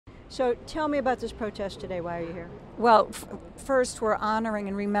So tell me about this protest today. Why are you here? Well, first we're honoring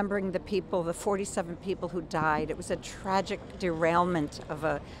and remembering the people, the 47 people who died. It was a tragic derailment of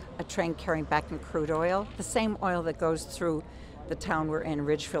a train carrying back in crude oil, the same oil that goes through the town we're in,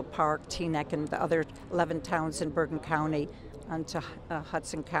 Ridgefield Park, Teaneck, and the other 11 towns in Bergen County, onto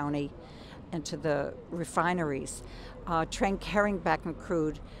Hudson County, and to the refineries. Train carrying back in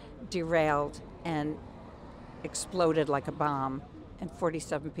crude derailed and exploded like a bomb, and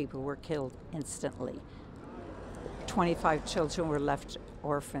 47 people were killed instantly. 25 children were left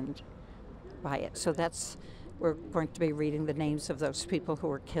orphaned by it. So we're going to be reading the names of those people who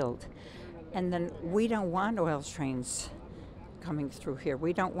were killed. And then we don't want oil trains coming through here.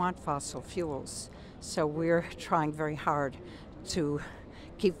 We don't want fossil fuels. So we're trying very hard to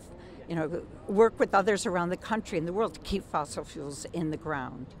keep, work with others around the country and the world to keep fossil fuels in the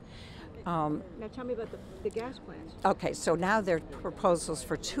ground. Now tell me about the gas plants. Okay, so now there are proposals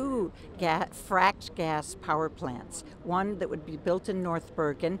for two fracked gas power plants. One that would be built in North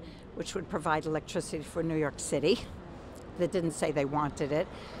Bergen, which would provide electricity for New York City. They didn't say they wanted it.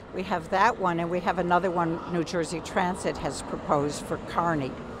 We have that one, and we have another one New Jersey Transit has proposed for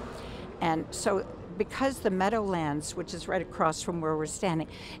Kearney. And so because the Meadowlands, which is right across from where we're standing,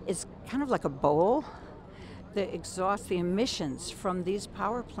 is kind of like a bowl, the exhaust, the emissions from these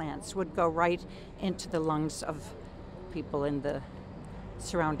power plants would go right into the lungs of people in the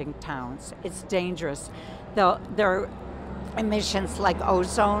surrounding towns. It's dangerous. There are emissions like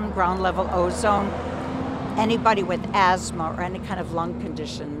ozone, ground level ozone. Anybody with asthma or any kind of lung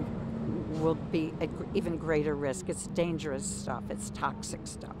condition will be at even greater risk. It's dangerous stuff. It's toxic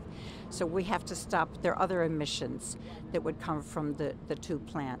stuff. So we have to stop. There are other emissions that would come from the two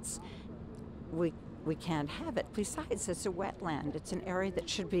plants. We can't have it. Besides, it's a wetland. It's an area that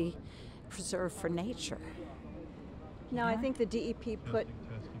should be preserved for nature. Now, I think the DEP put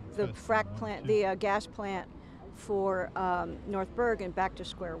the frack plant, the gas plant for North Bergen back to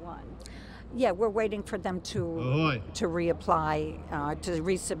square one. Yeah, we're waiting for them to reapply, to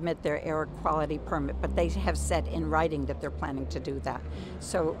resubmit their air quality permit, but they have said in writing that they're planning to do that.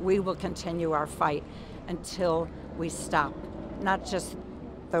 So we will continue our fight until we stop, not just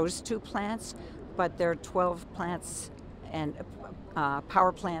those two plants, but there are 12 plants and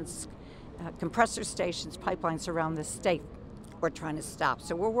power plants, compressor stations, pipelines around the state we're trying to stop.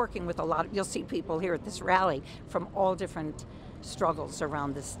 So we're working with a lot of, you'll see people here at this rally from all different struggles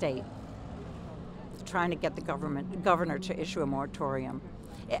around the state, trying to get the governor to issue a moratorium.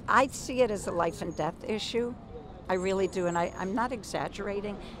 I see it as a life and death issue. I really do, and I'm not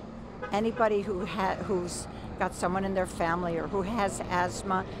exaggerating. Anybody who's got someone in their family or who has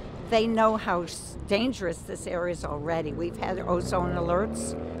asthma, they know how dangerous this area is already. We've had ozone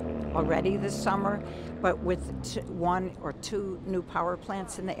alerts already this summer, but with one or two new power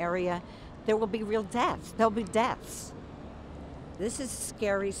plants in the area, there will be real deaths. There'll be deaths. This is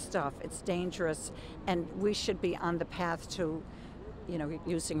scary stuff. It's dangerous, and we should be on the path to,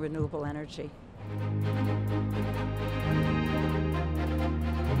 using renewable energy.